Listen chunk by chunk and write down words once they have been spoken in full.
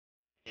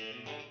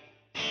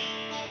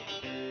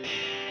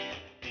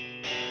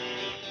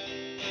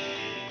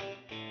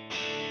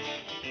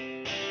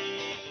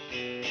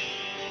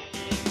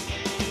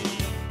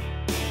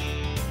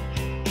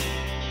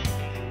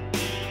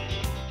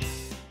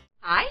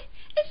Hi,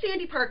 it's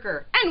Sandy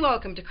Parker, and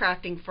welcome to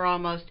Crafting for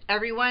Almost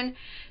Everyone.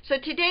 So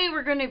today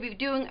we're going to be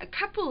doing a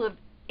couple of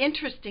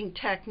interesting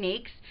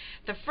techniques.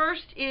 The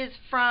first is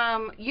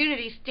from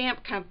Unity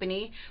Stamp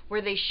Company,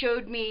 where they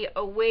showed me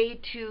a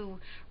way to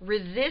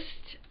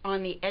resist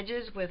on the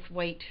edges with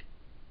white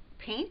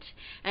paint,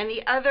 and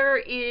the other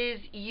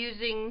is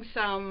using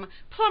some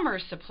Plumber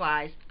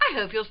supplies. I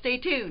hope you'll stay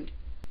tuned.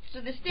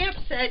 So the stamp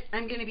set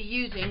I'm going to be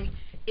using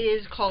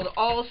is called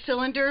All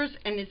Cylinders,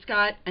 and it's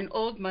got an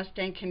old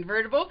Mustang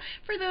convertible.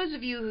 For those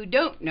of you who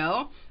don't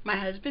know, my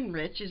husband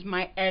Rich is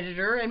my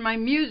editor and my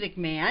music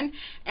man,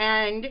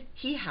 and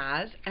he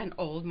has an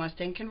old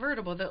Mustang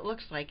convertible that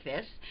looks like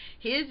this.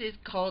 His is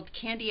called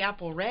Candy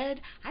Apple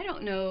Red. I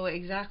don't know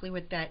exactly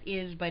what that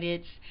is, but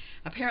it's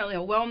apparently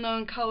a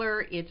well-known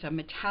color. It's a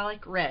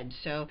metallic red,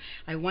 so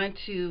I want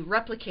to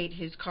replicate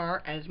his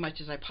car as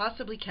much as I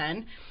possibly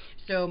can.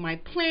 So my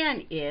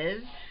plan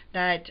is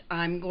that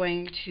I'm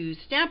going to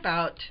stamp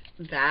out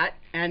that,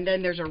 and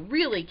then there's a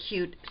really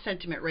cute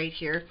sentiment right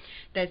here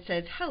that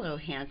says, "Hello,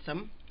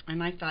 handsome,"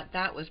 and I thought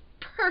that was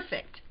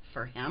perfect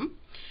for him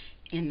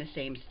in the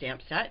same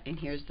stamp set. And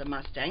here's the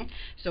Mustang.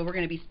 So we're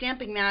going to be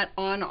stamping that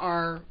on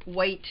our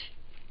white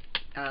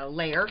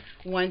layer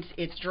once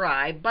it's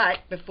dry.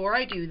 But before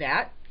I do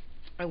that,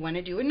 I want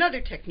to do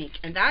another technique,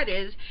 and that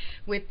is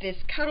with this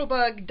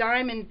Cuttlebug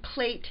diamond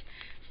plate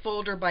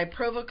folder by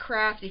Frugal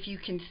Crafter. If you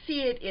can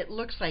see it, it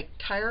looks like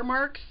tire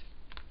marks,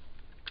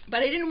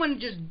 but I didn't want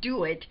to just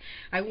do it.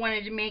 I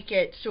wanted to make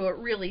it so it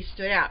really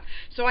stood out.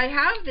 So I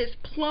have this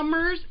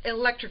Plumber's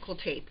electrical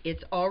tape.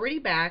 It's already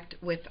backed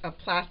with a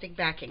plastic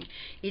backing.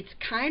 It's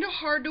kind of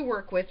hard to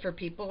work with for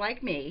people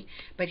like me,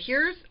 but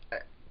here's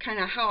kind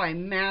of how I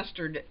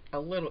mastered a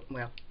little,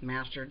 well,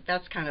 mastered,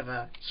 that's kind of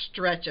a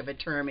stretch of a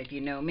term if you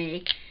know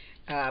me.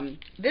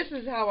 This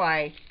is how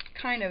I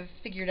kind of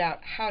figured out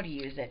how to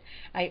use it.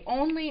 I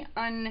only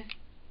what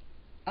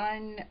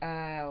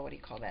do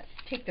you call that?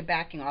 Take the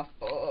backing off.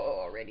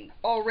 Oh,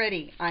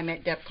 already I'm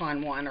at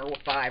DEFCON 1 or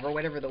 5 or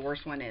whatever the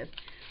worst one is.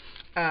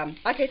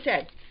 Like I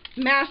said,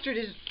 mastered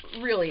is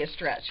really a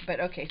stretch, but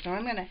okay, so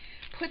I'm going to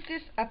put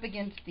this up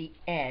against the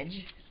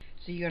edge.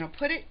 So you're going to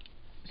put it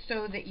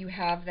so that you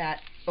have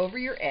that over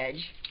your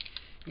edge.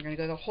 You're going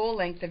to go the whole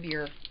length of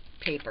your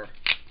paper.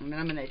 And then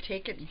I'm going to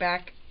take it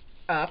back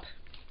up,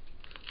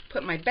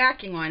 put my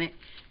backing on it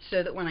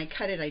so that when I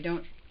cut it I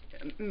don't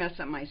mess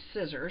up my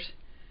scissors.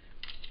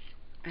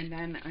 And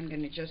then I'm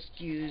going to just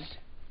use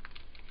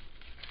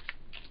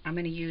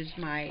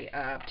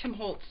my Tim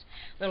Holtz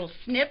little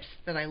snips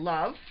that I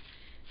love.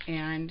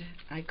 And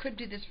I could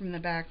do this from the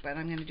back, but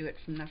I'm going to do it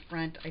from the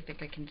front. I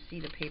think I can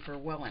see the paper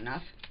well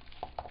enough.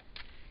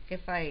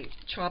 If I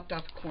chopped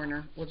off a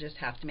corner, we'll just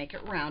have to make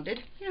it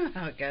rounded. You know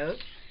how it goes.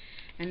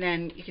 And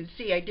then you can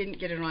see I didn't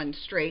get it on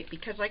straight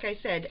because, like I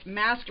said,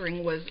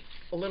 mastering was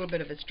a little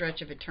bit of a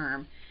stretch of a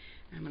term.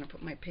 I'm going to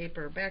put my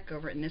paper back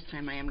over it, and this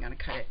time I am going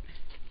to cut it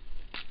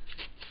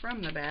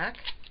from the back.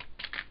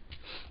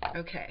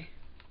 Okay.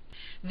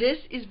 This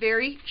is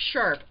very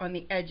sharp on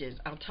the edges,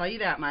 I'll tell you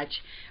that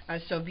much.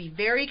 So be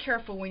very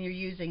careful when you're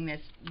using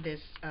this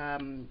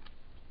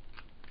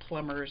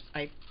Plumber's,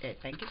 I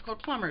think it's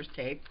called Plumber's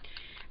tape.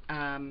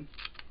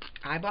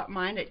 I bought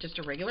mine at just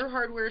a regular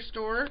hardware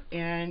store,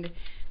 and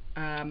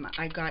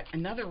I got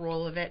another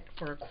roll of it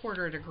for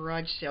 $1 at a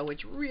garage sale,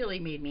 which really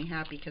made me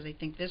happy because I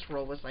think this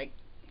roll was like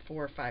 $4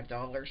 or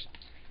 $5.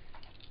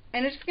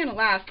 And it's going to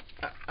last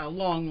a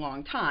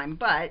long time,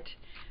 but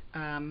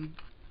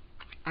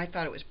I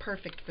thought it was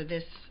perfect for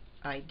this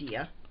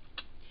idea.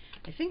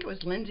 I think it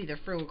was Lindsay, the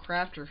Frugal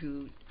Crafter,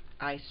 who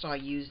I saw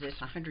use this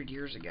 100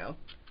 years ago.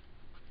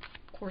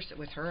 Of course it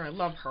was her. I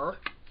love her.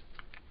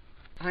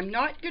 I'm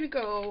not going to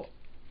go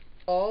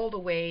all the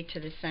way to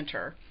the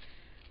center.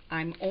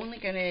 I'm only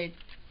going to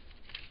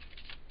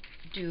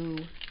do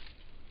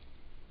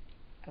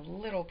a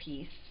little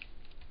piece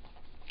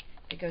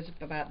that goes up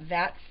about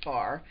that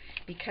far,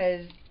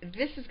 because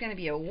this is going to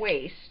be a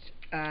waste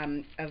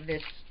of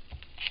this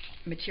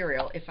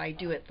material if I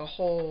do it the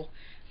whole,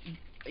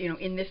 you know,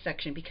 in this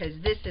section, because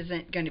this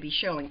isn't going to be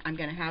showing. I'm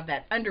going to have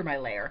that under my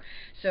layer,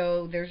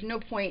 so there's no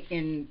point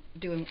in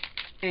doing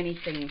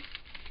anything.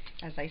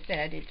 As I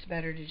said, it's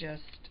better to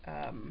just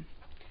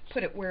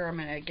put it where I'm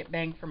going to get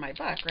bang for my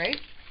buck, right?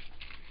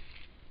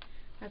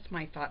 That's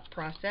my thought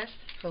process.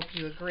 Hope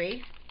you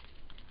agree.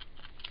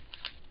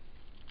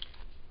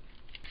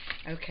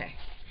 Okay.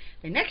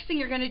 The next thing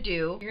you're going to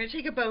do, you're going to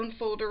take a bone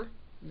folder.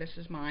 This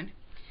is mine.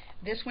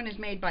 This one is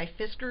made by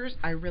Fiskars.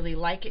 I really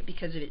like it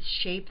because of its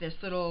shape. This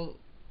little,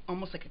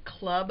 almost like a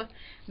club,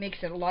 makes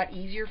it a lot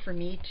easier for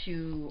me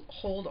to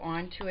hold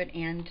on to it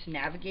and to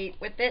navigate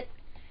with it.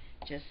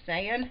 Just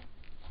saying.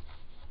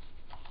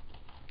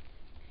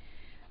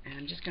 And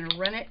I'm just going to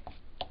run it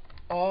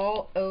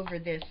all over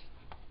this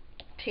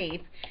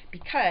tape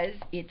because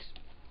it's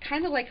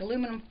kind of like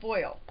aluminum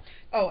foil.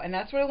 Oh, and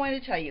that's what I wanted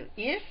to tell you.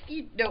 If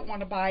you don't want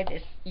to buy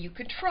this, you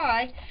could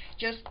try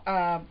just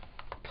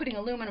putting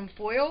aluminum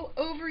foil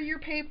over your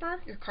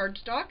paper, your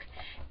cardstock,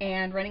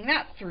 and running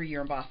that through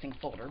your embossing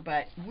folder.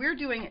 But we're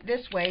doing it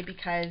this way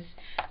because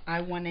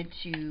I wanted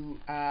to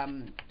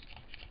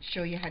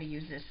show you how to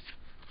use this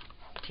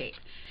tape.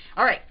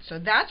 Alright, so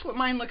that's what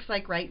mine looks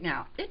like right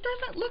now. It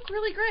doesn't look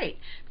really great.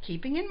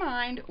 Keeping in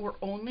mind, we're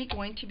only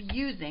going to be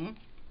using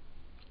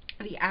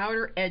the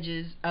outer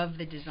edges of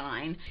the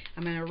design.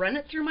 I'm going to run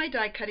it through my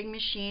die cutting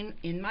machine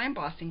in my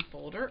embossing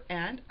folder,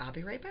 and I'll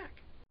be right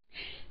back.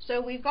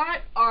 So we've got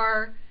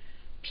our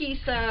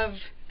piece of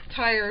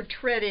tire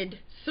treaded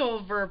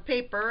silver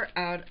paper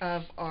out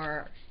of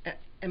our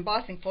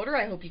embossing folder.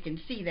 I hope you can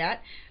see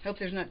that. I hope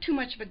there's not too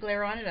much of a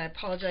glare on it. I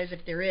apologize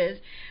if there is.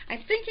 I'm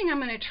thinking I'm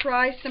going to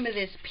try some of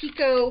this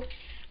Pico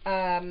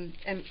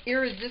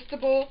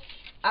Irresistible.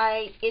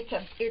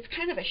 It's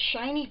kind of a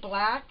shiny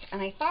black,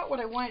 and I thought what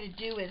I wanted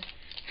to do is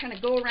kind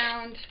of go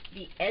around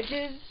the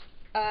edges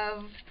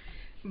of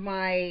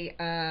my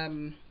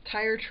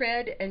tire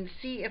tread and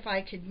see if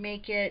I could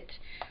make it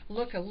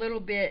look a little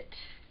bit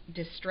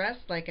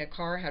distressed, like a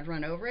car had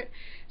run over it.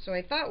 So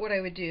I thought what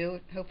I would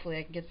do, hopefully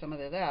I can get some of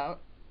this out.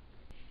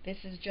 This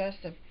is just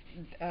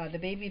the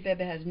baby bib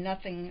has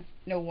nothing,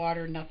 no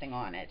water, nothing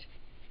on it.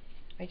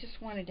 I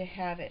just wanted to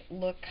have it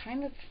look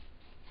kind of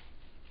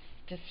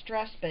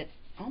distressed, but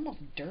almost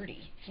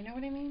dirty. You know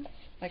what I mean?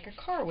 Like a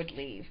car would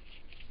leave.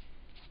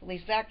 At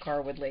least that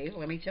car would leave,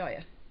 let me tell you.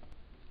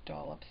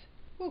 Dollops.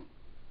 Whew.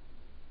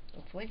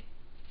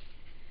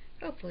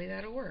 Hopefully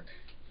that'll work.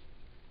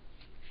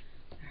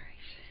 Alright.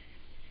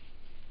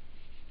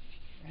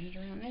 Run it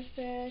around this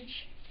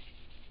edge.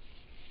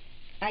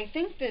 I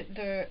think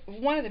that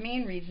one of the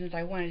main reasons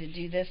I wanted to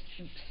do this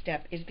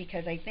step is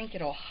because I think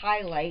it'll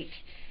highlight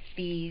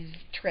these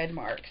tread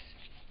marks.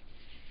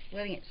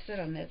 Letting it sit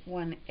on that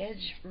one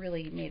edge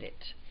really made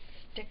it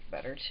stick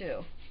better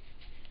too.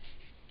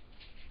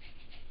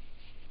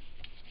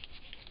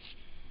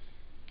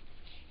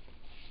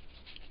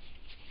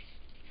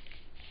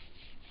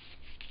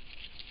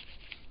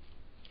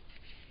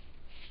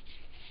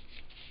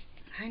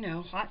 I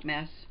know, hot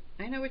mess.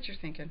 I know what you're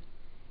thinking.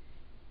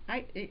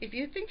 If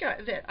you think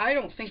that I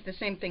don't think the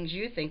same things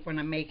you think when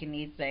I'm making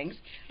these things,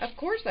 of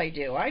course I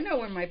do. I know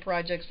when my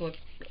projects look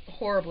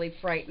horribly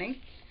frightening.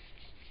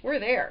 We're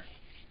there.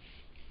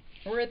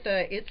 We're at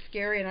the it's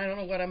scary and I don't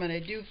know what I'm going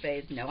to do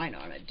phase. No, I know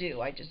what I'm going to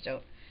do. I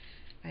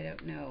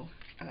don't know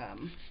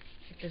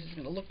if this is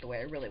going to look the way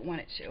I really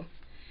want it to.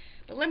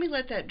 But let me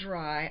let that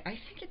dry. I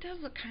think it does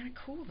look kind of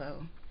cool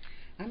though.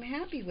 I'm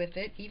happy with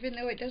it. Even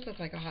though it does look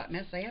like a hot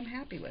mess, I am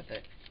happy with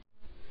it.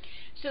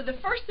 So the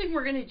first thing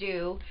we're going to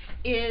do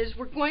is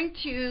we're going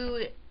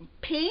to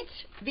paint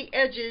the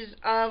edges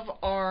of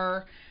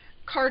our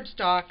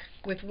cardstock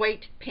with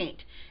white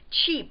paint.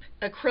 Cheap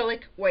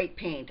acrylic white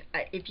paint.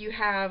 If you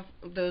have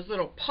those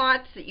little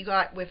pots that you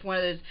got with one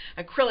of those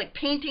acrylic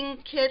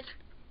painting kits,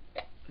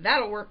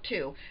 that'll work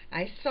too.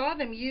 I saw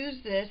them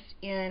use this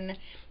in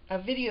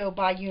a video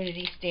by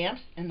Unity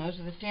Stamps, and those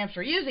are the stamps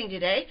we're using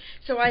today.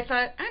 So I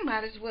thought I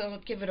might as well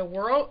give it a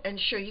whirl and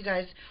show you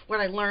guys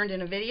what I learned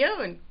in a video,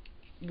 and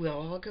we'll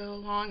all go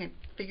along and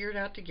figure it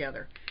out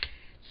together.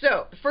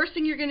 So the first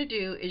thing you're going to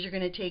do is you're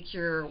going to take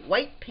your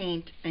white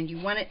paint, and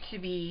you want it to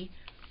be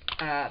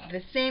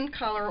the same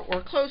color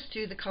or close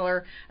to the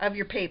color of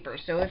your paper.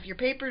 So if your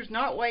paper is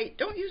not white,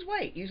 don't use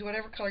white. Use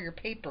whatever color your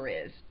paper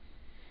is.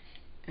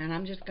 And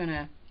I'm just going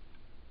to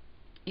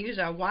use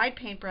a wide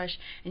paintbrush,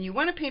 and you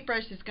want a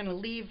paintbrush that's going to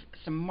leave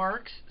some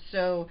marks.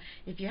 So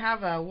if you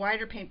have a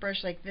wider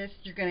paintbrush like this,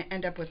 you're going to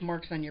end up with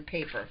marks on your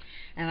paper.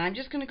 And I'm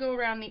just going to go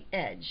around the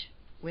edge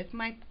with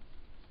my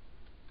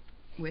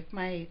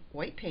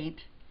white paint.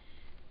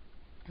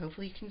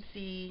 Hopefully you can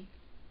see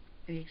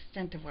the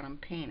extent of what I'm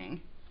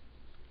painting.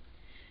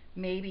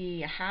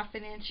 Maybe a ½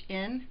 inch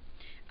in.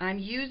 I'm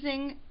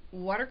using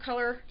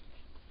watercolor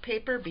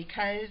paper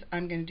because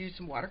I'm going to do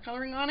some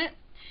watercoloring on it,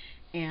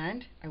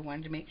 and I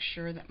wanted to make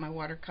sure that my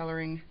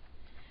watercoloring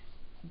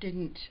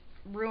didn't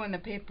ruin the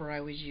paper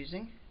I was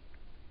using.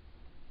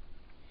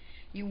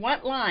 You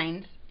want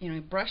lines, you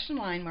know, brush some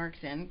line marks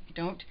in.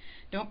 Don't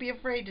be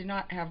afraid to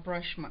not have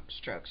brush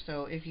strokes.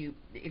 So if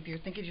you're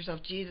thinking to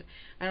yourself, geez,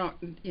 I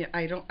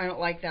don't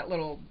like that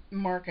little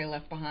mark I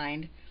left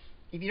behind.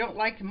 If you don't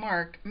like the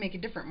mark, make a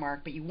different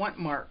mark, but you want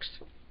marks.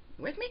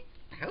 You with me?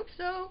 I hope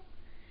so.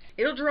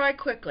 It'll dry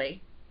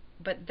quickly,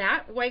 but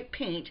that white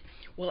paint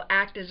will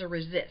act as a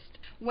resist.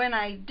 When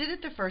I did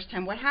it the first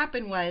time, what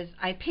happened was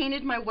I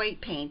painted my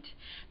white paint,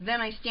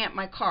 then I stamped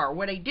my car.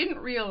 What I didn't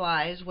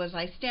realize was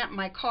I stamped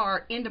my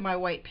car into my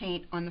white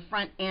paint on the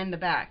front and the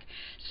back.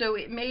 So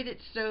it made it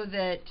so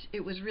that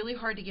it was really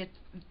hard to get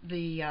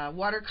the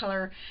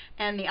watercolor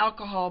and the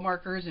alcohol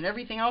markers and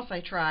everything else I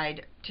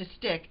tried to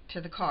stick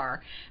to the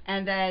car.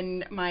 And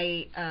then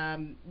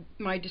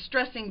my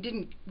distressing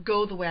didn't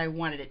go the way I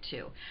wanted it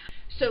to.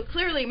 So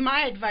clearly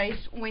my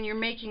advice when you're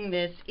making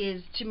this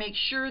is to make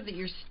sure that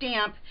your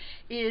stamp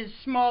is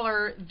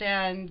smaller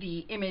than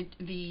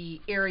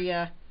the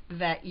area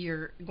that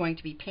you're going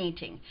to be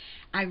painting.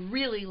 I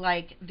really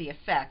like the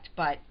effect,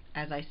 but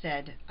as I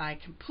said, I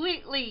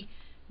completely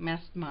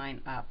messed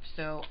mine up,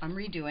 so I'm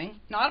redoing.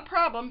 Not a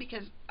problem,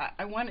 because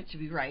I want it to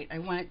be right. I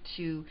want it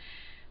to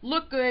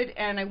look good,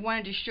 and I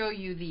wanted to show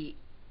you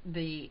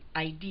the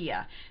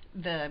idea.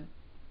 The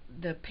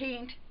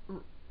paint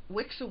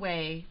wicks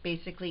away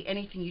basically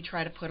anything you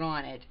try to put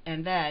on it,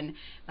 and then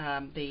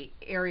the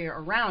area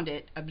around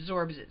it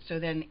absorbs it. So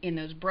then in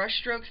those brush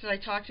strokes that I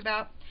talked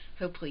about,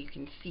 hopefully you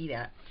can see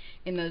that,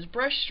 in those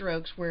brush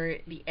strokes where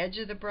the edge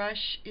of the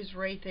brush is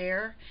right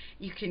there,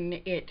 you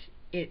can, it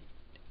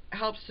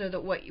helps so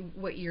that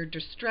what you're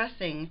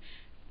distressing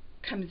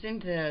comes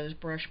into those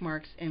brush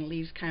marks and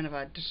leaves kind of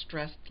a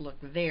distressed look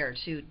there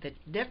too, that's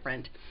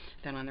different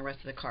than on the rest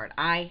of the card.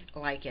 I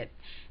like it,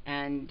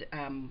 and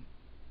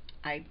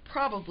I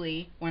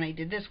probably, when I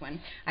did this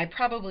one, I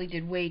probably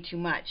did way too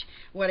much.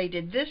 What I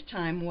did this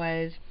time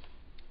was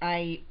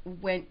I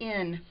went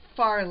in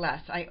far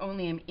less. I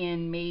only am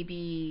in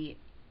maybe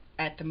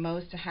at the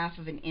most a half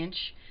of an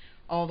inch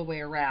all the way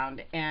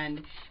around,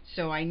 and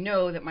so I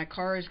know that my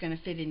car is going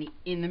to fit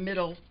in the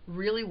middle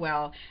really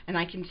well, and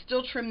I can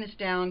still trim this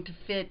down to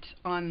fit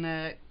on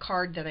the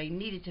card that I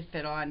needed to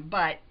fit on,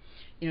 but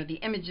you know, the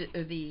image,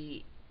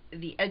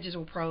 the edges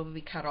will probably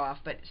be cut off,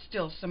 but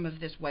still some of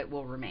this white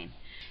will remain.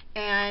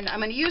 And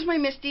I'm going to use my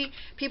Misty.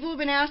 People have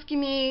been asking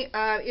me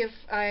if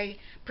I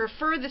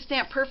prefer the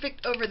Stamp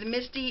Perfect over the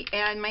Misty,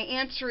 and my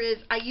answer is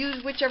I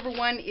use whichever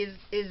one is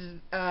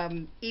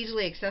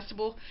easily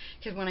accessible,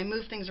 because when I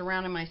move things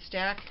around in my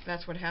stack,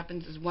 that's what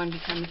happens, is one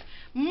becomes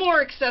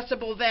more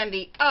accessible than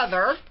the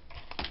other.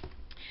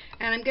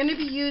 And I'm going to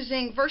be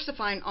using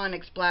Versafine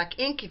Onyx Black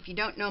ink. If you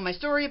don't know my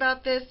story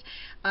about this,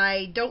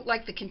 I don't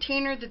like the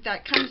container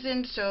that comes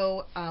in,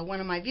 so one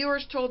of my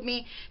viewers told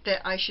me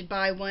that I should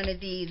buy one of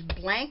these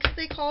blanks,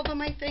 they call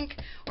them, I think,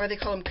 or they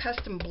call them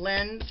custom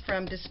blends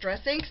from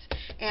Distress Inks,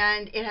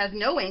 and it has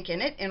no ink in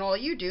it, and all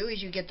you do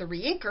is you get the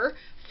re-inker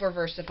for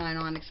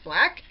Versafine Onyx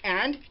Black,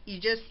 and you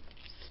just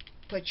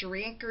put your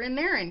re-inker in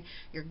there and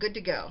you're good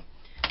to go.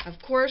 Of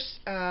course,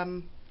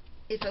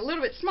 it's a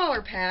little bit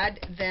smaller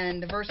pad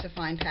than the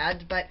Versafine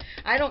pads, but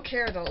I don't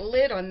care. The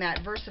lid on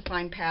that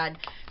Versafine pad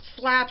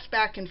slaps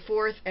back and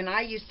forth, and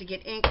I used to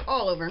get ink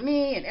all over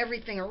me and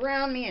everything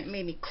around me, and it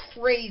made me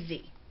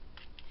crazy.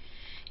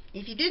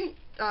 If you didn't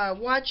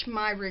watch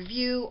my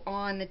review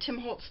on the Tim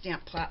Holtz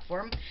stamp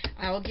platform,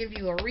 I will give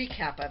you a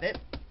recap of it.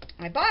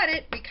 I bought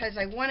it because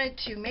I wanted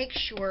to make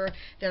sure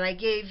that I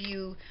gave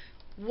you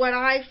what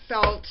I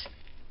felt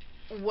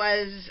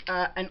was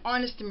an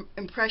honest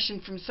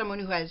impression from someone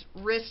who has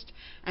wrist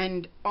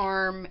and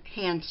arm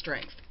hand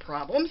strength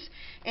problems,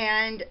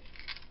 and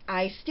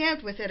I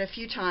stamped with it a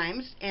few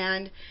times,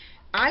 and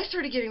I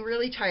started getting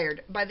really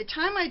tired. By the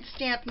time I'd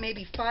stamped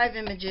maybe 5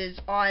 images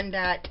on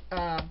that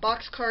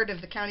box card of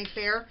the county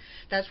fair,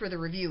 that's where the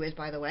review is,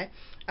 by the way,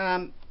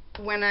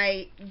 when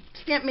I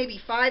stamped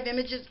maybe 5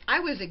 images, I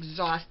was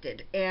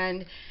exhausted,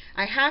 and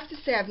I have to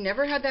say I've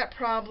never had that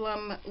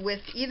problem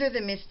with either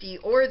the Misty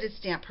or the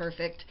Stamp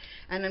Perfect,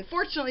 and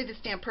unfortunately the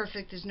Stamp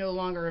Perfect is no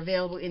longer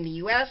available in the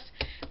US.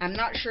 I'm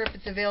not sure if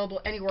it's available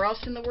anywhere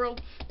else in the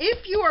world.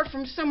 If you are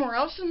from somewhere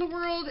else in the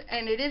world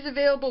and it is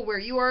available where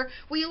you are,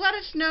 will you let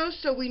us know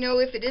so we know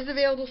if it is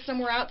available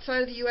somewhere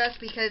outside of the US,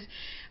 because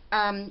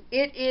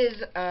it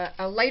is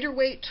a lighter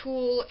weight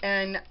tool,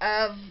 and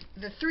of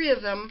the 3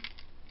 of them,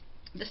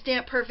 the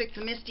Stamp Perfect,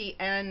 the Misty,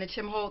 and the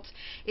Tim Holtz,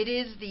 it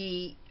is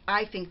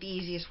I think the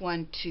easiest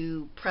one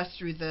to press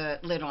through the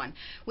lid on.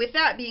 With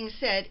that being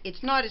said,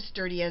 it's not as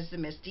sturdy as the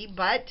Misty,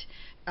 but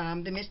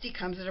the Misty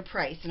comes at a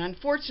price, and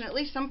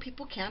unfortunately some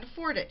people can't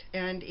afford it.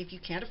 And if you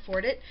can't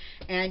afford it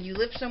and you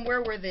live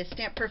somewhere where the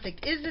Stamp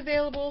Perfect is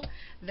available,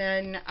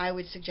 then I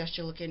would suggest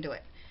you look into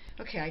it.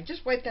 Okay, I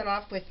just wiped that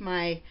off with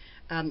my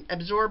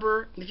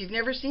absorber. If you've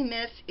never seen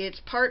this,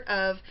 it's part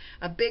of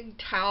a big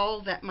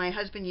towel that my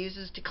husband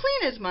uses to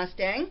clean his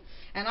Mustang,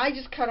 and I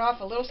just cut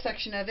off a little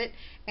section of it,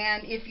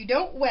 and if you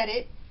don't wet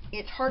it,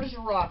 it's hard as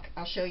a rock.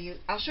 I'll show you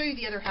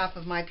the other half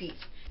of my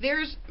piece.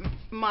 There's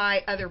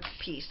my other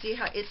piece. See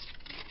how it's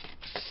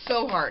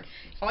so hard.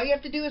 All you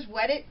have to do is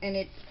wet it, and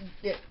it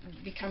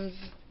becomes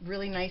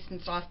really nice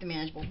and soft and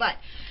manageable. But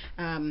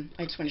I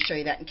just want to show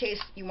you that in case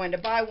you wanted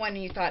to buy one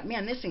and you thought,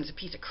 man, this thing's a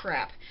piece of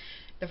crap.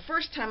 The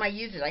first time I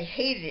used it, I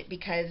hated it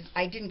because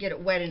I didn't get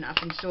it wet enough,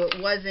 and so it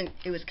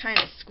was kind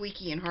of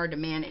squeaky and hard to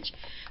manage.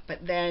 But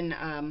then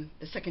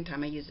the second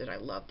time I used it, I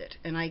loved it,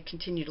 and I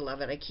continue to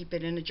love it. I keep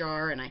it in a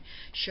jar, and I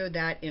showed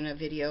that in a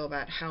video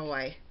about how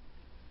I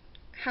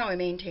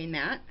maintain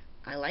that.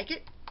 I like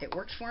it. It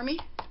works for me.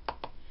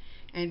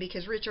 And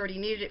because Rich already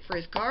needed it for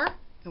his car,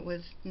 it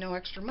was no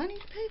extra money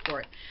to pay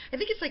for it. I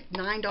think it's like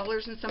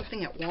 $9 and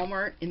something at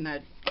Walmart in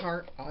the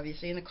car,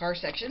 obviously in the car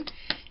section.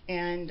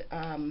 And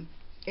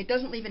it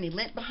doesn't leave any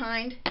lint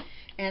behind.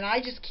 And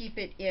I just keep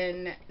it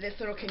in this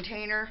little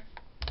container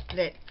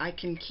that I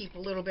can keep a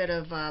little bit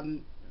of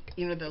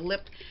the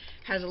lip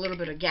has a little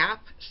bit of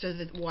gap so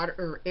that water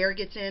or air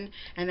gets in.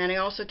 And then I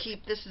also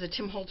keep, this is a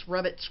Tim Holtz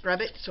Rub It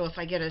Scrub It, so if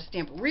I get a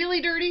stamp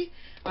really dirty,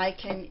 I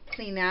can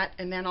clean that.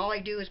 And then all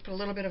I do is put a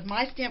little bit of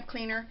my stamp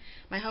cleaner,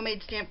 my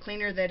homemade stamp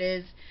cleaner that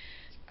is,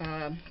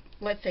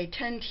 let's say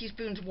 10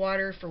 teaspoons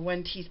water for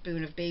 1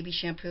 teaspoon of baby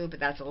shampoo, but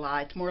that's a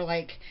lot. It's more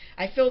like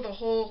I fill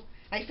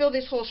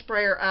this whole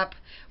sprayer up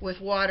with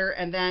water,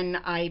 and then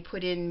I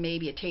put in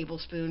maybe a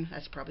tablespoon.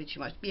 That's probably too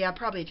much. Yeah,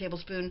 probably a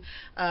tablespoon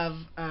of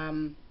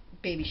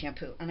baby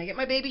shampoo. And I get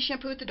my baby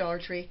shampoo at the Dollar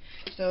Tree.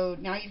 So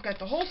now you've got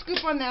the whole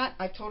scoop on that.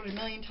 I've told it a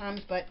million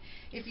times, but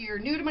if you're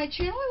new to my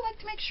channel, I like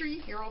to make sure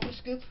you hear all the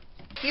scoop.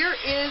 Here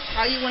is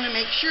how you want to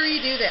make sure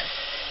you do this.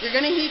 You're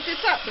going to heat this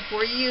up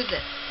before you use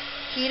it.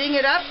 Heating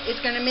it up is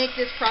going to make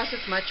this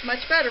process much,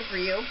 much better for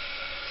you.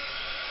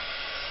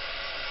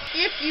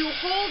 If you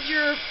hold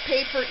your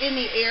paper in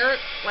the air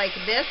like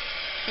this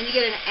and you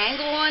get an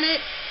angle on it,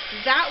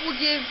 that will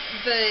give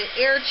the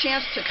air a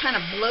chance to kind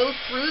of blow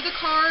through the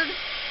card.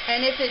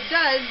 And if it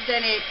does,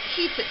 then it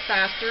heats it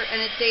faster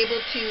and it's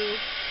able to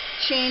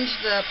change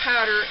the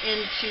powder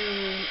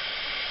into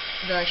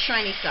the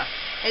shiny stuff.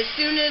 As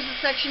soon as the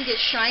section gets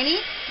shiny,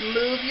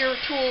 move your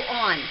tool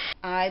on.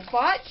 I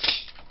bought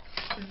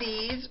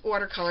these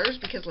watercolors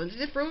because Lindsay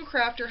the Frugal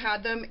Crafter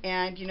had them,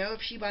 and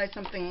if she buys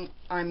something,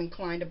 I'm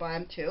inclined to buy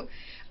them too.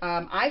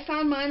 I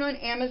found mine on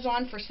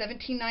Amazon for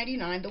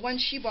 $17.99. The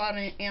ones she bought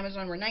on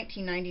Amazon were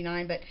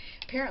 $19.99, but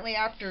apparently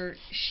after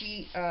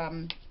she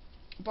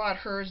bought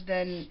hers,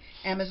 then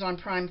Amazon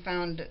Prime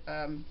found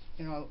a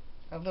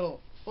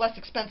little less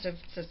expensive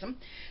system.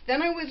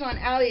 Then I was on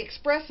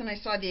AliExpress and I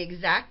saw the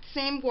exact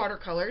same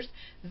watercolors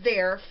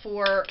there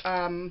for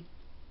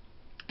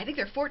I think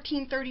they're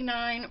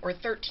 $14.39 or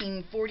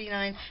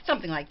 $13.49,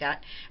 something like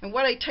that. And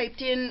what I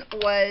typed in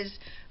was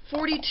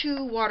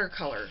 42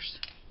 watercolors,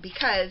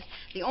 because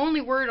the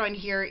only word on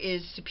here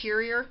is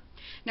superior.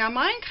 Now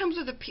mine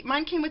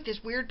came with this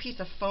weird piece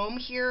of foam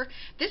here.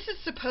 This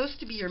is supposed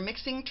to be your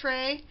mixing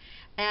tray,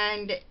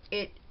 and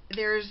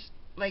there's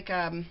like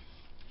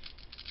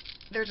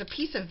there's a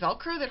piece of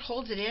Velcro that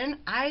holds it in.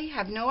 I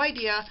have no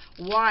idea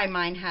why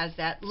mine has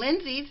that.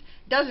 Lindsay's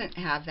doesn't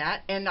have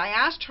that, and I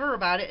asked her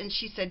about it, and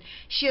she said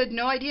she had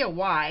no idea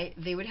why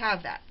they would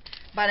have that.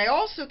 But it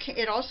also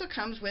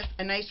comes with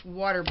a nice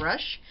water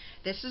brush.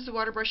 This is the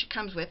water brush it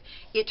comes with.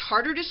 It's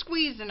harder to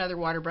squeeze than other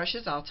water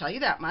brushes, I'll tell you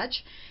that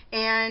much.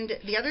 And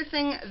the other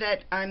thing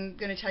that I'm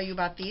going to tell you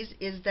about these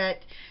is that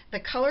the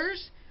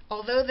colors,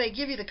 although they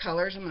give you the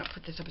colors, I'm going to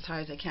put this up as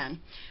high as I can.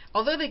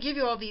 Although they give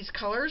you all these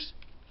colors,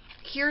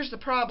 here's the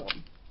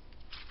problem.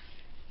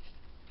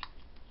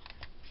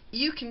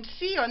 You can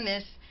see on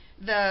this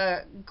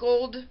the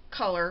gold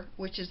color,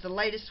 which is the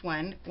lightest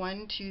one,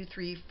 1, 2,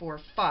 3, 4,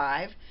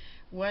 5.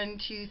 1,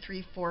 2,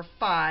 3, 4,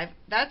 5.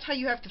 That's how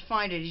you have to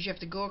find it, is you have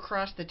to go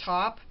across the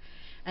top,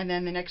 and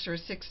then the next are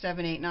 6,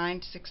 7, 8,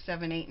 9, 6,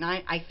 7, 8,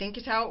 9. I think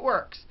is how it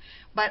works.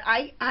 But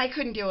I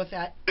couldn't deal with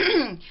that.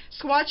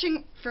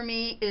 Swatching for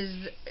me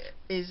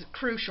is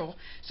crucial.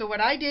 So what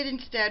I did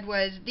instead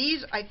was,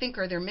 these I think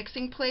are their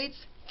mixing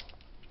plates.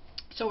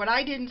 So what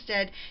I did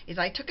instead is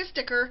I took a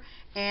sticker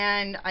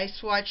and I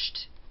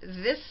swatched.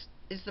 This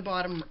is the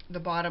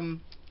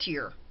bottom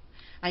tier.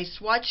 I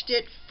swatched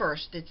it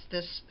first. It's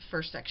this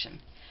first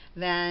section.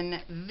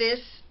 Then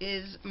this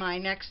is my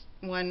next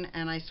one,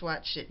 and I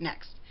swatched it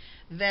next.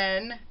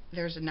 Then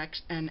there's an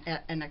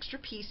extra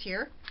piece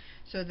here.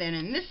 So then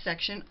in this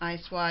section I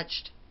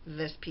swatched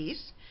this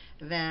piece,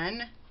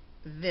 then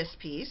this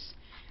piece,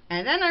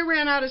 and then I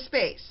ran out of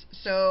space.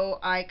 So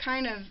I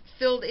kind of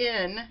filled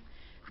in.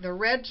 The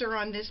reds are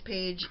on this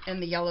page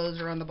and the yellows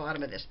are on the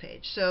bottom of this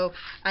page. So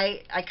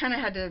I kind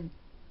of had to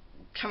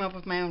come up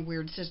with my own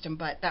weird system,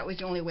 but that was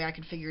the only way I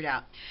could figure it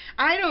out.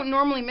 I don't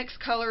normally mix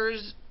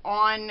colors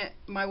on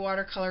my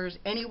watercolors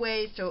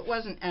anyway, so it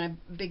wasn't a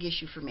big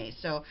issue for me.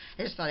 So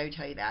I just thought I would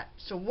tell you that.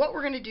 So what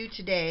we're going to do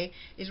today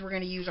is we're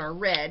going to use our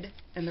red,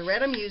 and the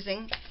red I'm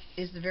using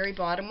is the very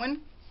bottom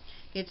one.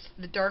 It's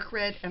the dark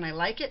red, and I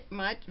like it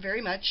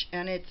very much,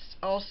 and it's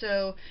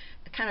also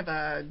kind of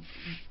a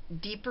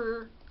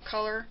deeper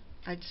color,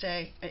 I'd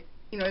say,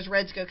 as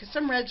reds go, because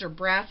some reds are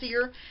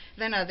brassier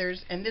than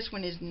others, and this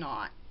one is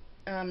not.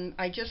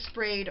 I just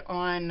sprayed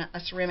on a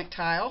ceramic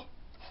tile,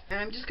 and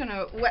I'm just going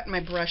to wet my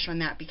brush on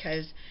that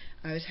because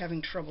I was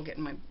having trouble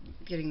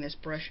getting this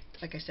brush,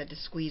 like I said, to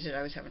squeeze it.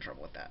 I was having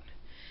trouble with that.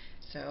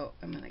 So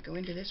I'm going to go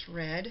into this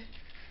red,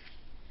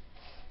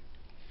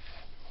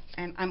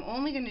 and I'm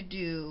only going to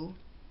do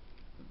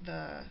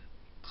the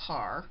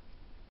car.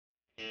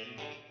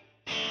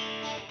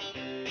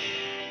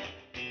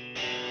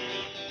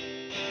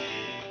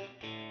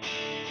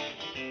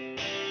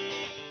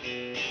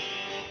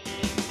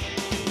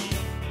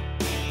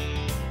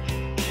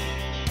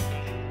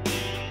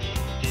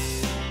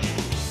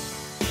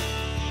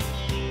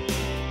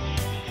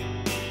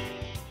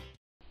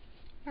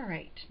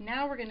 Alright,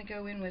 now we're going to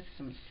go in with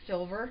some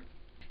silver.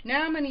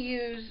 Now I'm going to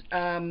use,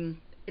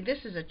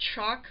 this is a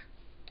chalk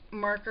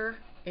marker.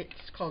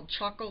 It's called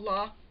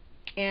Chocolat.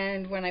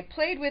 And when I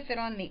played with it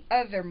on the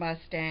other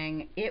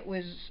Mustang, it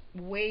was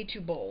way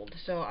too bold.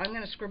 So I'm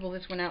going to scribble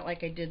this one out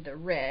like I did the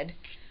red.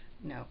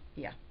 No,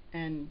 yeah.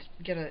 And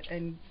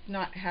and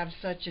not have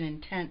such an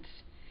intense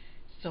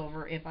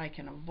silver if I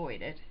can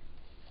avoid it.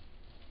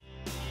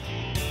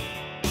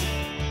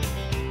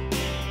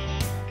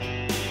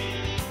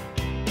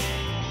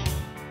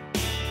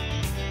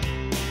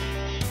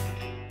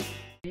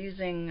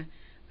 Using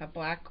a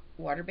black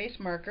water-based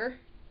marker.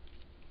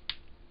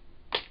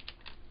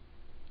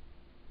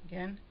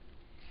 Again,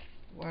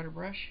 water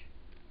brush.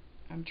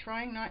 I'm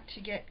trying not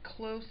to get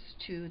close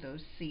to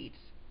those seats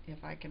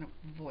if I can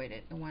avoid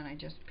it. The one I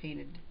just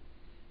painted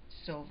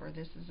silver.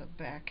 This is a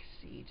back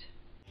seat.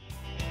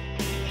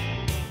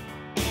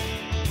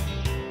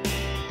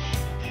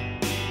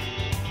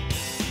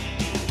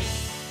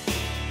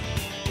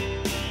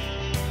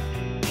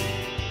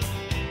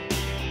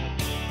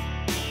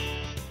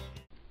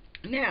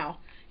 Now,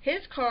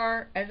 his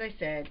car, as I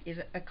said, is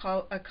a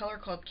color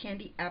called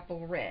Candy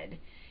Apple Red.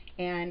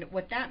 And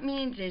what that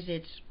means is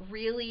it's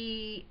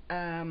really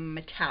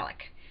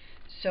metallic.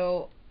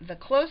 So the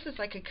closest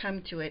I could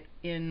come to it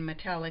in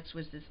metallics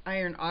was this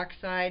iron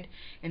oxide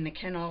and the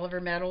Ken Oliver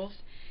metals.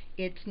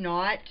 It's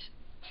not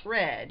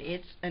red,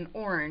 it's an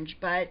orange,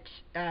 but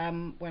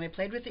when I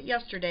played with it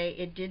yesterday,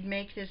 it did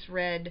make this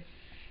red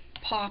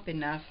pop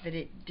enough that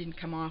it didn't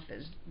come off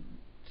as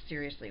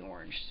seriously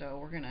orange. So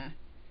we're going to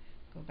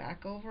go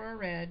back over our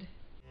red.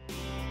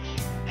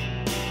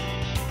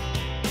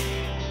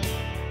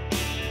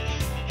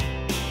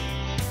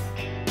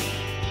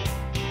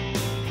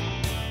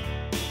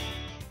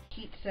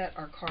 Heat set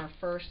our car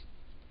first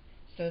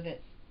so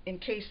that in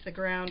case the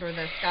ground or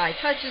the sky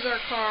touches our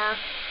car,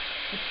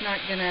 it's not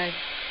going to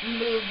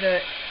move the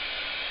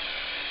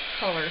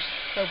colors,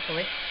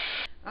 hopefully.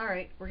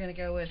 Alright, we're going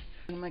to go with,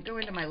 I'm going to go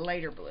into my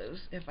lighter blues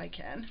if I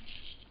can.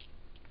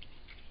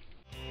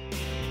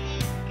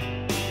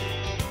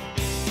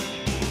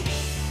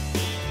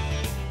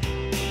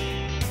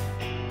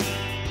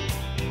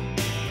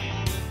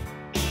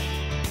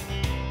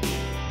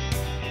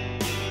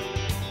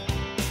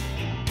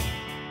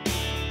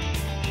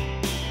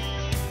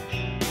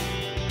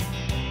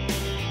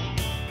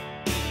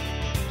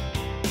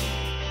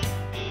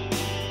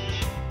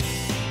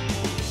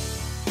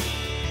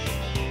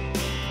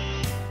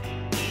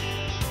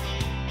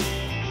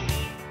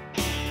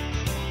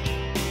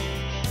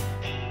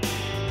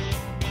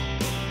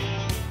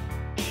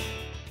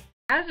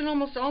 As in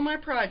almost all my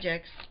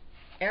projects,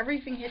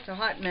 everything hits a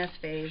hot mess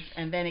phase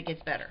and then it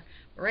gets better.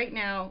 Right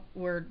now,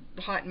 we're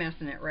hot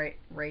messing it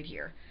right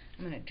here.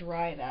 I'm going to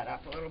dry that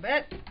up a little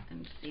bit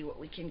and see what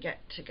we can get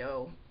to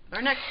go with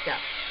our next step.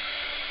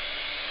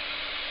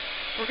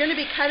 We're going to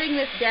be cutting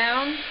this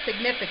down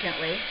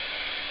significantly.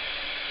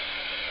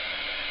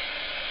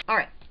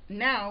 Alright,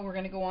 now we're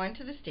going to go on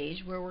to the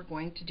stage where we're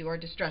going to do our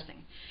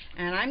distressing.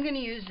 And I'm going to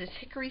use this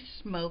Hickory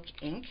Smoke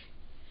ink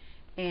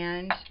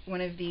and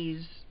one of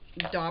these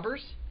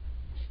daubers.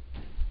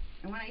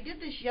 And when I did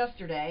this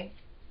yesterday,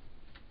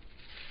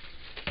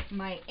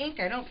 my ink,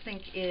 I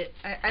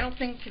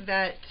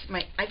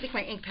think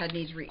my ink pad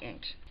needs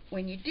re-inked.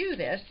 When you do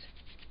this,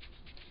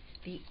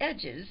 the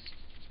edges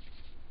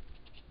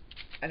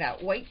of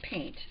that white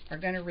paint are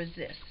going to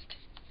resist.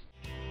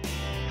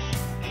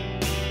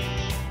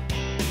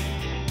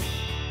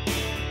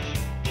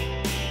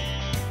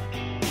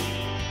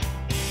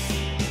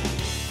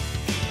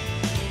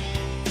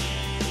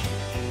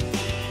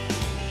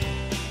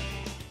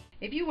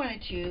 If you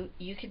wanted to,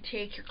 you could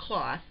take your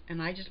cloth,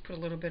 and I just put a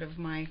little bit of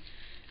my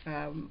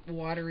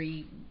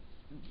watery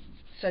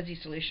sudsy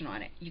solution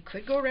on it. You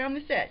could go around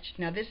this edge.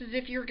 Now this is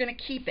if you're going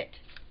to keep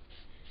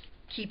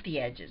the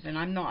edges, and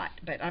I'm not,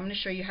 but I'm going to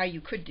show you how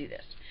you could do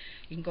this.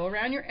 You can go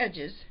around your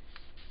edges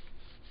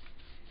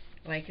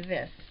like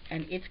this,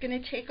 and it's going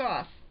to take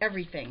off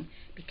everything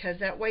because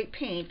that white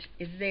paint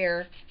is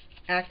there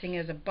acting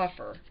as a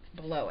buffer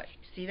below it.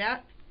 See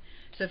that?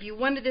 So if you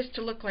wanted this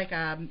to look like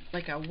a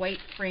white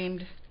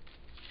framed,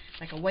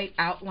 like a white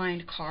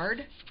outlined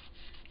card,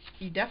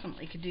 you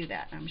definitely could do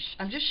that.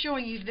 I'm just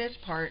showing you this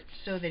part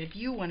so that if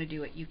you want to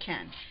do it, you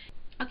can.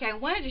 Okay, I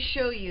wanted to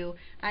show you,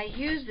 I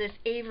use this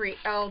Avery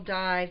L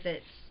dye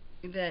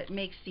that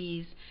makes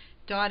these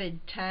dotted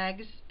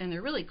tags, and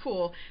they're really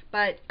cool,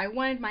 but I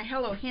wanted my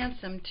Hello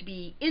Handsome to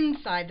be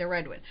inside the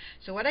red one.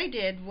 So what I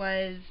did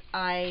was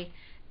I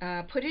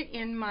put it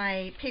in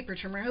my paper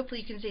trimmer.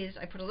 Hopefully you can see this.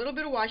 I put a little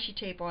bit of washi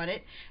tape on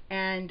it,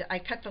 and I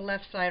cut the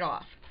left side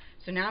off.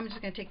 So now I'm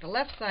just going to take the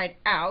left side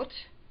out,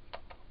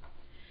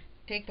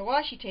 take the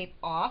washi tape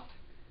off,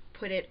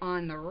 put it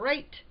on the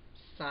right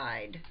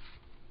side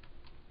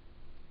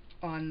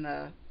on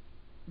the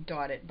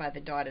by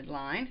the dotted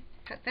line.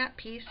 Cut that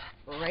piece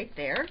right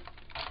there.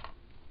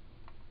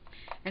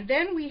 And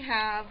then we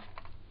have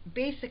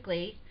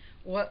basically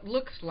what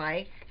looks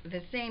like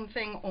the same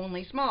thing,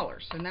 only smaller.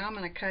 So now I'm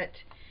going to cut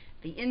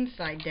the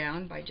inside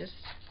down by just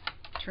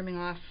trimming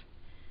off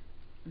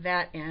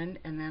that end,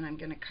 and then I'm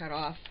going to cut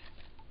off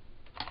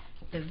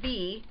the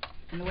V.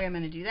 And the way I'm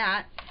going to do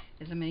that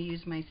is I'm going to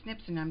use my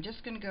snips, and I'm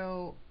just going to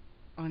go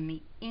on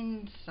the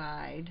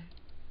inside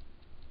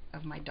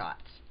of my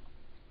dots.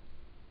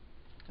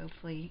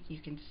 Hopefully you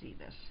can see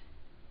this.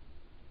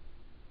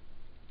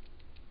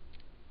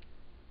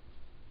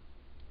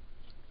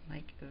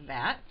 Like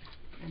that.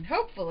 And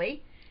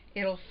hopefully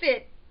it'll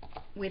fit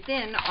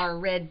within our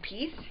red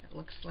piece. It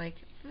looks like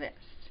this.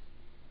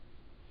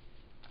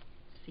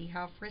 See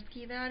how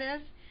frisky that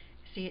is?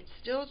 See, it's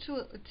still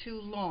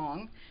too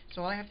long,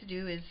 so all I have to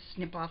do is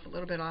snip off a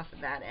little bit off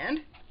of that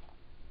end.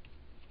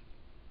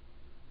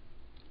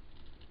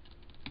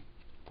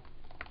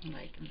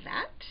 Like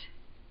that.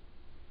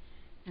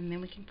 And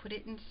then we can put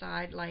it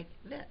inside like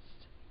this.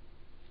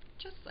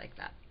 Just like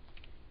that.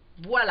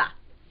 Voila!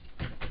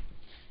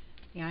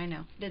 Yeah, I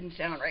know. Didn't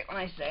sound right when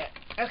I say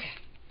it. Okay.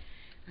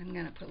 I'm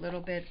going to put a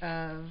little bit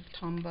of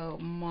Tombow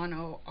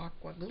Mono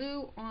Aqua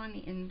Glue on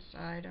the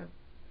inside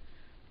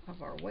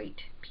of our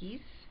white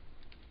piece.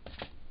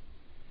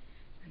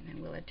 And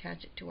then we'll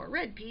attach it to our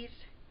red piece.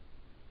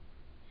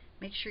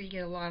 Make sure you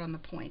get a lot on the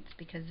points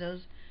because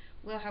those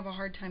will have a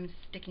hard time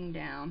sticking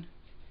down.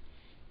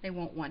 They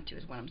won't want to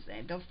is what I'm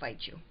saying. They'll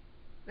fight you.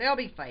 They'll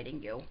be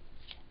fighting you.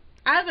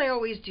 As I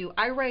always do,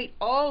 I write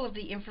all of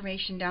the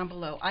information down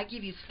below. I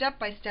give you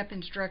step-by-step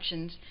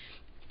instructions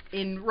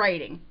in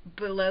writing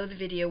below the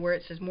video where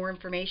it says more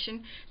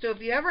information. So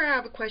if you ever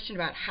have a question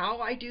about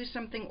how I do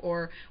something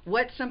or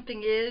what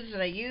something is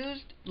that I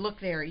used, look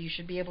there. You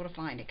should be able to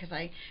find it because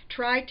I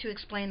try to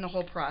explain the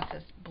whole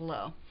process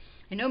below.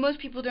 I know most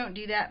people don't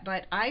do that,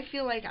 but I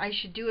feel like I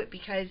should do it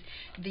because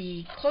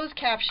the closed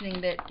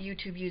captioning that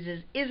YouTube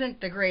uses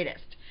isn't the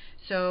greatest.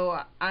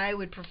 So I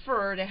would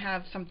prefer to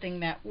have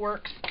something that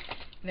works,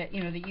 that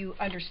that you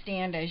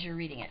understand as you're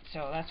reading it.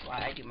 So that's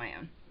why I do my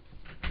own.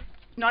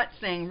 Not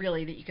saying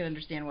really that you can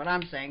understand what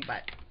I'm saying,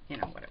 but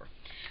whatever.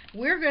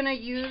 We're going to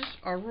use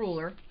our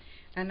ruler,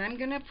 and I'm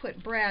going to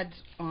put brads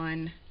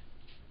on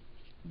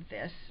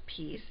this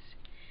piece,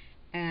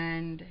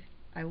 and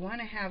I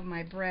want to have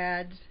my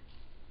brads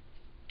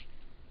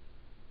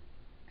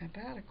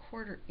about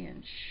 1/4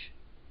 inch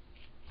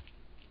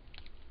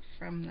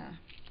from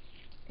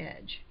the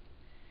edge.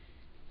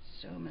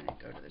 So I'm going to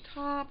go to the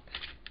top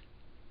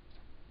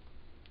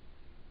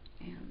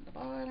and the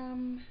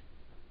bottom.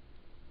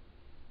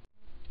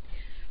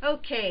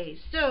 Okay,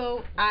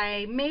 so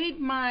I made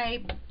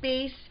my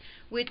base,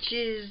 which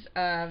is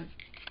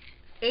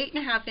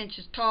 8.5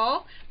 inches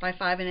tall by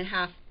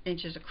 5.5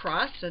 inches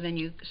across. So then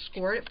you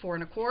score it at 4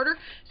 1/4.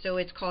 So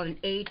it's called an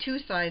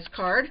A2 size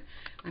card.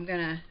 I'm going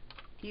to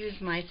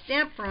use my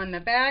stamp for on the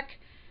back.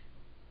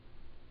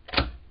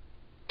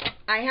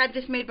 I had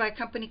this made by a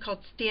company called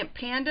Stamp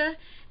Panda,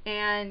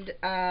 and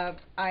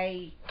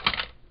I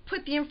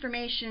put the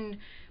information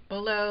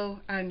below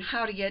on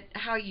how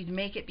you'd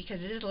make it because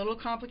it is a little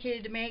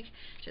complicated to make,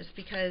 just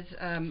because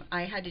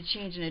I had to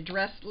change an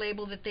address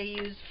label that they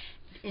use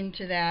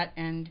into that,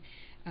 and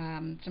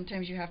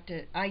sometimes you have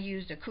to. I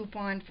used a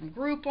coupon from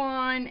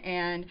Groupon,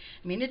 and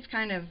I mean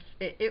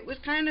it was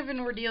kind of an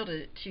ordeal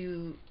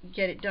to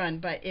get it done,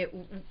 but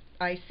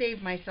I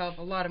saved myself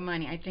a lot of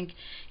money. I think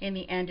in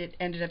the end it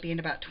ended up being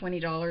about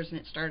 $20 and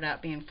it started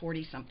out being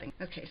 40 something.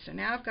 Okay, so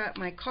now I've got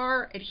my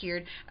car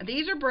adhered.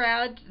 These are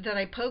brads that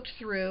I poked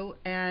through,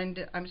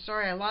 and I'm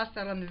sorry I lost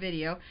that on the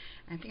video.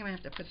 I think I'm going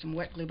to have to put some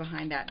wet glue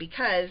behind that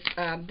because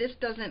this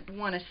doesn't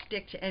want to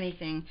stick to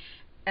anything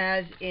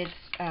as it's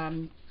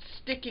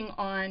sticking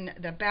on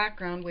the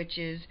background, which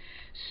is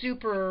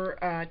super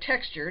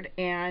textured,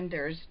 and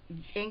there's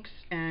inks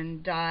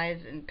and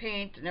dyes and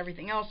paint and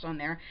everything else on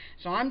there.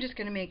 So I'm just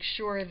going to make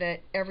sure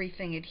that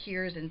everything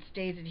adheres and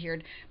stays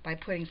adhered by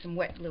putting some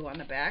wet glue on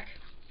the back,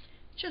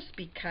 just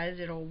because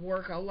it'll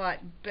work a lot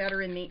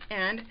better in the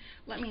end.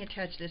 Let me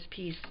attach this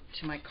piece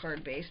to my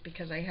card base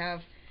because I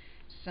have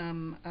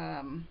some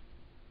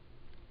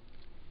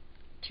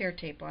tear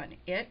tape on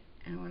it,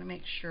 and I want to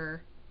make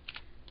sure.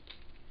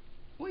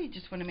 We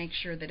just want to make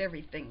sure that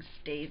everything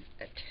stays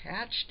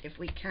attached if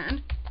we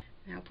can.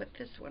 Now put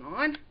this one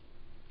on.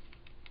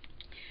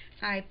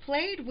 I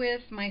played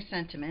with my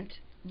sentiment,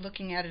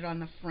 looking at it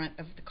on the front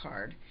of the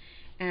card,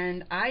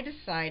 and I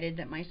decided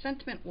that my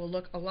sentiment will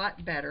look a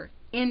lot better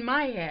in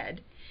my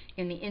head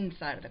in the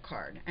inside of the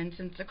card. And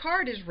since the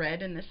card is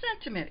red and the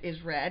sentiment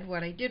is red,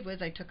 what I did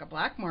was I took a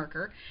black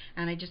marker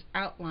and I just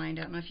outlined,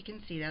 I don't know if you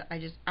can see that, I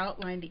just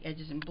outlined the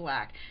edges in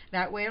black.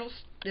 That way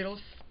it'll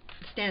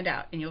stand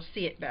out and you'll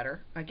see it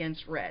better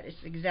against red. It's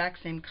the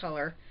exact same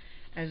color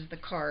as the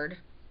card,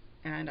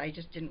 and I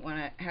just didn't want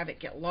to have it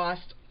get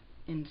lost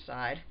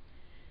inside.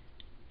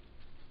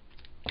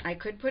 I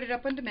could put it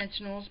up on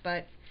dimensionals,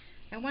 but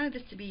I wanted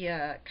this to be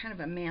a kind of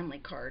a manly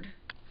card,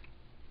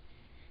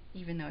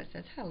 even though it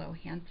says hello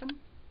handsome.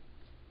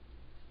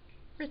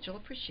 Rich will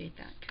appreciate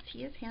that because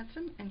he is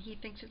handsome and he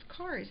thinks his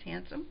car is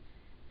handsome.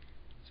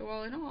 So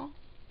all in all,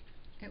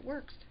 it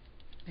works.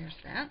 There's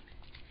that.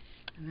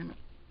 And then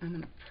I'm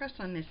going to press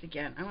on this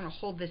again. I want to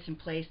hold this in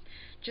place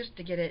just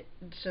to get it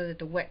so that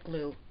the wet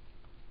glue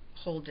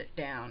holds it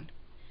down.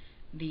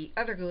 The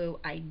other glue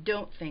I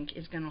don't think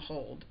is going to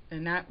hold,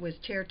 and that was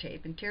tear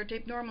tape. And tear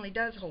tape normally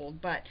does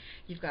hold, but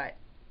you've got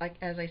like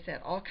as I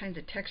said, all kinds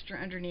of texture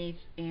underneath,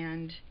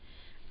 and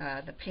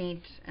the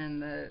paint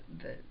and the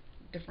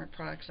different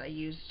products I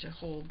use to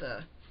hold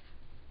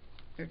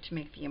or to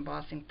make the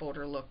embossing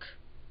folder look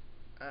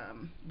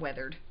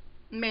weathered,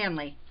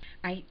 manly.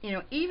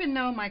 Even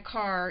though my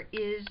car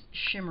is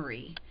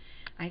shimmery,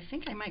 I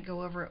think I might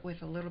go over it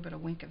with a little bit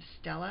of Wink of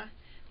Stella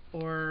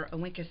or a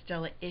Wink of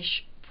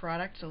Stella-ish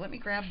product. So let me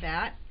grab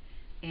that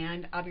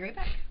and I'll be right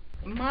back.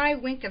 My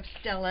Wink of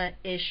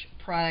Stella-ish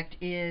product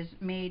is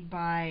made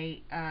by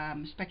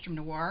Spectrum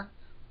Noir.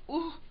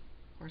 Ooh,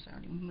 of course I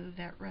already moved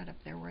that red up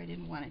there where I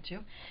didn't want it to.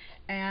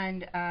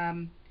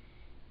 And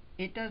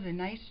it does a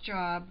nice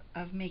job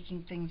of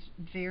making things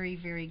very,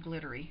 very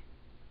glittery.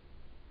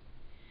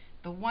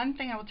 The one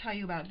thing I will tell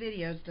you about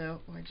videos, though,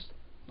 I just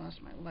lost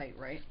my light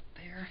right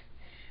there.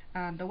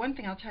 The one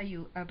thing I'll tell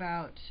you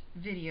about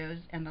videos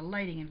and the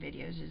lighting in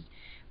videos is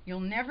you'll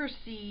never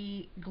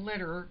see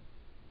glitter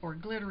or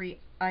glittery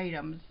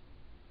items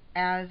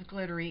as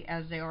glittery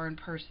as they are in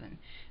person.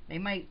 They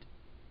might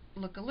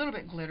look a little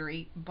bit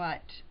glittery,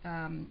 but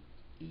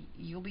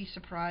you'll be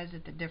surprised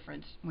at the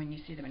difference when you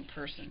see them in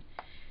person.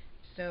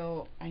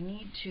 So I'm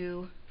going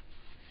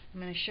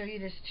to show you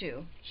this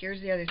too.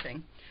 Here's the other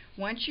thing.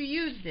 Once you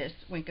use this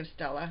Wink of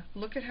Stella,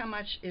 look at how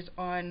much is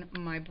on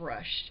my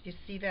brush. You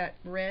see that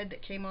red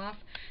that came off?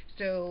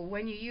 So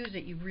when you use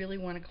it, you really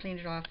want to clean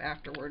it off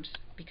afterwards,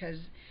 because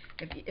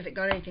if it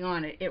got anything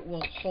on it, it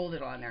will hold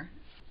it on there.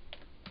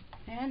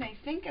 And I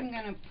think I'm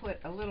going to put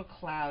a little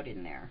cloud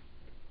in there.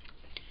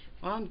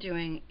 All I'm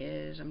doing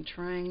is I'm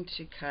trying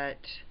to cut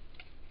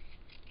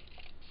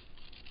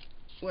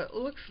what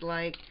looks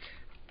like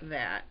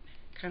that,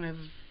 kind of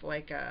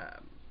like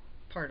a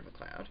part of a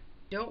cloud.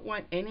 Don't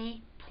want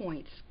any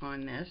points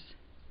on this,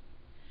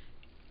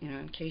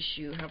 in case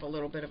you have a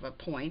little bit of a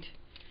point.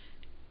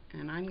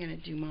 And I'm going to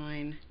do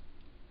mine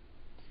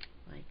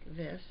like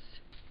this.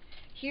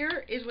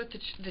 Here is what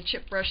the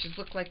chip brushes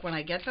look like when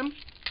I get them.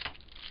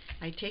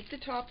 I take the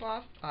top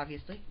off,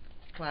 obviously,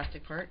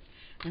 plastic part,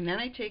 and then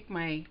I take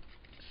my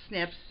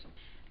snips,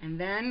 and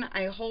then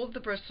I hold the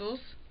bristles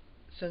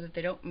so that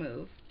they don't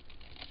move,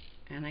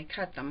 and I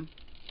cut them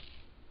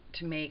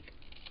to make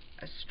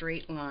a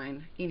straight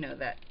line. You know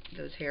that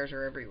those hairs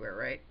are everywhere,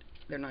 right?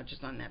 They're not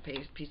just on that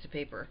piece of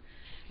paper.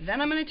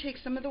 Then I'm going to take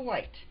some of the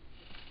white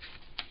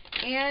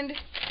and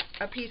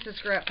a piece of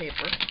scrap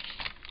paper,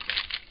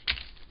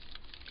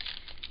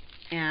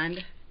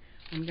 and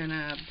I'm going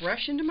to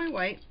brush into my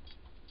white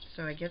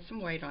so I get some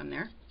white on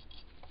there.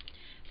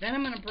 Then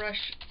I'm going to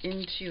brush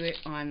into it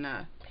on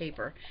the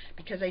paper,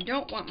 because I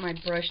don't want my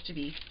brush to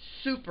be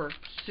super,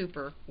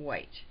 super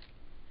white,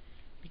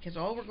 because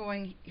all we're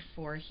going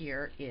for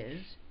here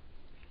is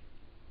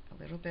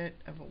a little bit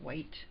of a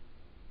white.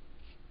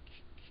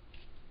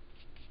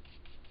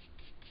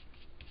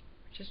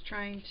 Just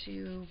trying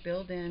to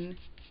build in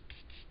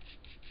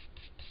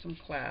some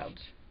clouds.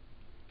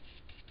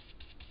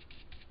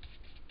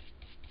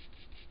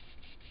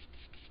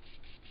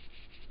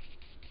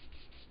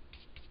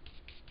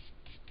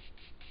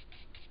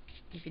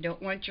 If you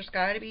don't want your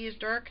sky to be as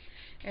dark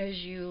as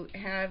you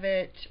have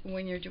it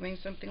when you're doing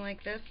something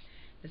like this,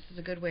 this is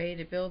a good way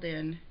to build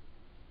in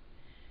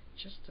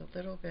just a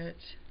little bit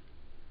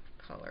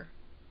of color,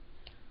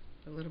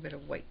 a little bit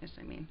of whiteness,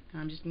 I mean.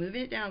 And I'm just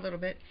moving it down a little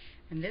bit,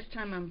 and this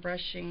time I'm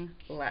brushing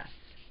less.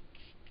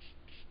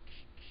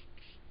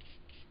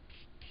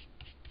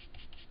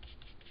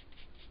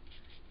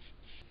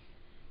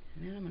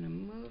 And then I'm going to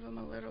move them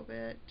a little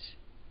bit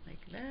like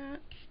that.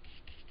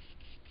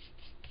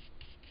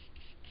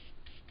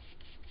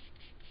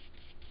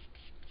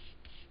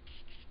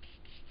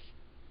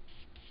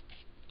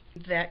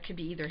 That could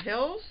be either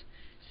hills,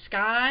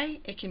 sky,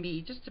 it can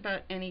be just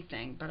about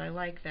anything, but I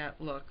like that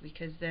look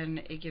because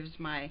then it gives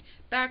my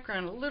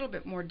background a little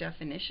bit more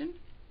definition.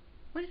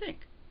 What do you think?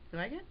 You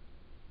like it?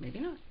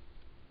 Maybe not.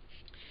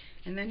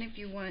 And then if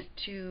you want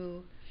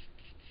to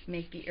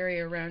make the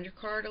area around your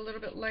card a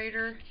little bit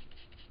lighter,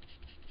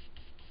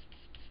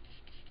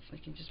 we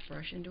can just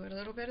brush into it a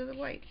little bit of the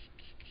white.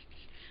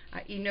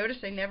 You notice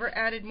I never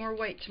added more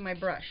white to my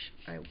brush.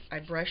 I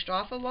brushed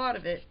off a lot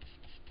of it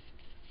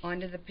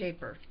onto the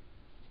paper.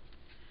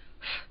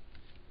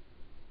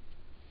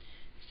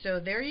 So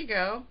there you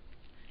go.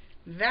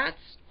 That's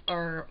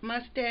our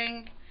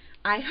Mustang.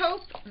 I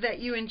hope that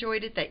you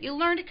enjoyed it, that you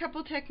learned a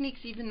couple techniques,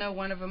 even though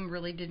one of them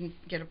really didn't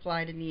get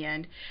applied in the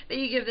end, that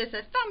you give this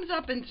a thumbs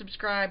up and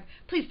subscribe.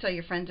 Please tell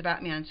your friends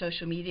about me on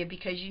social media,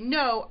 because you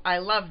know I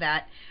love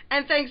that.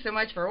 And thanks so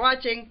much for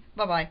watching.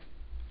 Bye-bye.